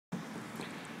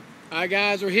All right,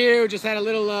 guys, we're here. We just had a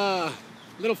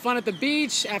little fun at the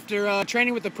beach after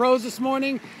training with the pros this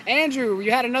morning. Andrew,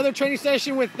 you had another training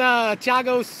session with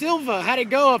Thiago Silva. How'd it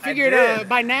go? I figured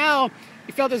by now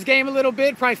you felt his game a little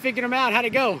bit, probably figured him out. How'd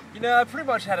it go? You know, I pretty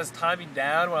much had his timing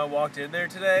down when I walked in there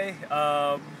today.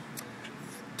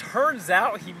 Turns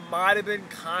out he might have been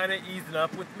kind of easing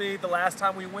up with me the last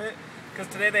time we went, because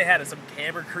today they had some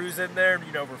camera crews in there, and,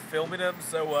 you know, we're filming him,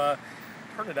 so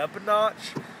turned it up a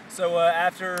notch. So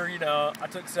after, you know, I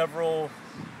took several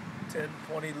 10,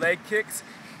 20 leg kicks.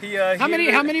 How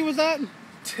many was that?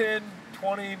 10,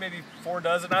 20, maybe 4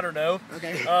 dozen, I don't know.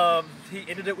 Okay. He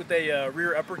ended it with a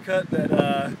rear uppercut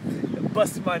that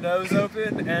busted my nose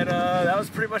open, and that was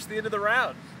pretty much the end of the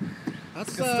round.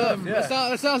 That's stuff, yeah.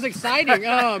 that sounds exciting.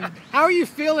 How are you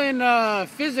feeling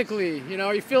physically? You know,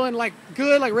 are you feeling like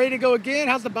good, like ready to go again?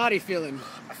 How's the body feeling?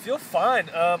 I feel fine.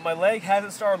 My leg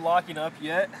hasn't started locking up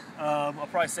yet. I'll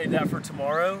probably save that for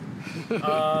tomorrow.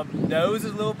 Nose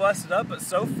is a little busted up, but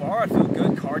so far I feel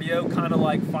good. Cardio kind of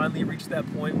like finally reached that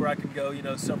point where I can go, you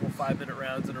know, several 5-minute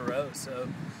rounds in a row. So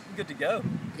I'm good to go.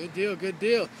 Good deal, good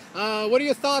deal. What are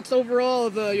your thoughts overall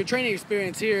of your training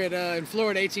experience here at in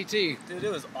Florida ATT? Dude,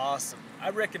 it was awesome. I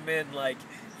recommend, like,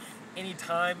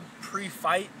 anytime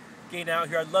pre-fight getting out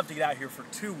here. I'd love to get out here for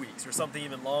 2 weeks or something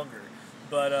even longer.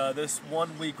 But this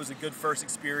 1 week was a good first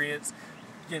experience,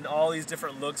 getting all these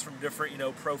different looks from different, you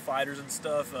know, pro fighters and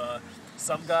stuff.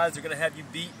 Some guys are going to have you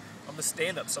beat on the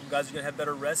stand-up. Some guys are going to have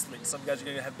better wrestling. Some guys are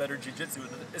going to have better jiu-jitsu.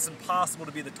 It's impossible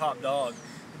to be the top dog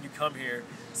when you come here.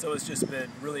 So it's just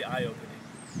been really eye-opening.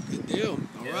 Good deal.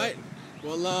 All right.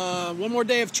 Well, one more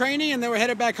day of training, and then we're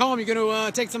headed back home. You going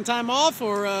to take some time off,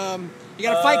 or you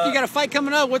got a fight? You got a fight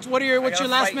coming up. What's your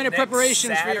last-minute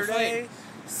preparations for your fight?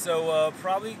 So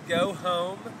probably go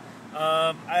home.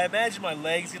 I imagine my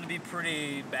leg's going to be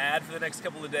pretty bad for the next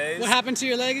couple of days. What happened to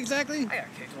your leg exactly? I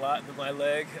got kicked a lot into my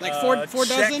leg. Like four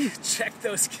dozen? Check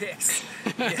those kicks.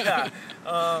 Yeah.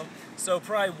 So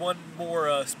probably one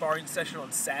more sparring session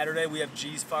on Saturday. We have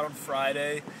G's fight on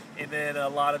Friday, and then a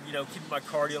lot of, you know, keeping my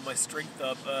cardio, my strength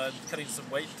up, cutting some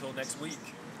weight until next week.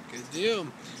 Good deal.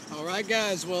 All right,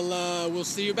 guys. Well, we'll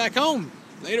see you back home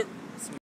later.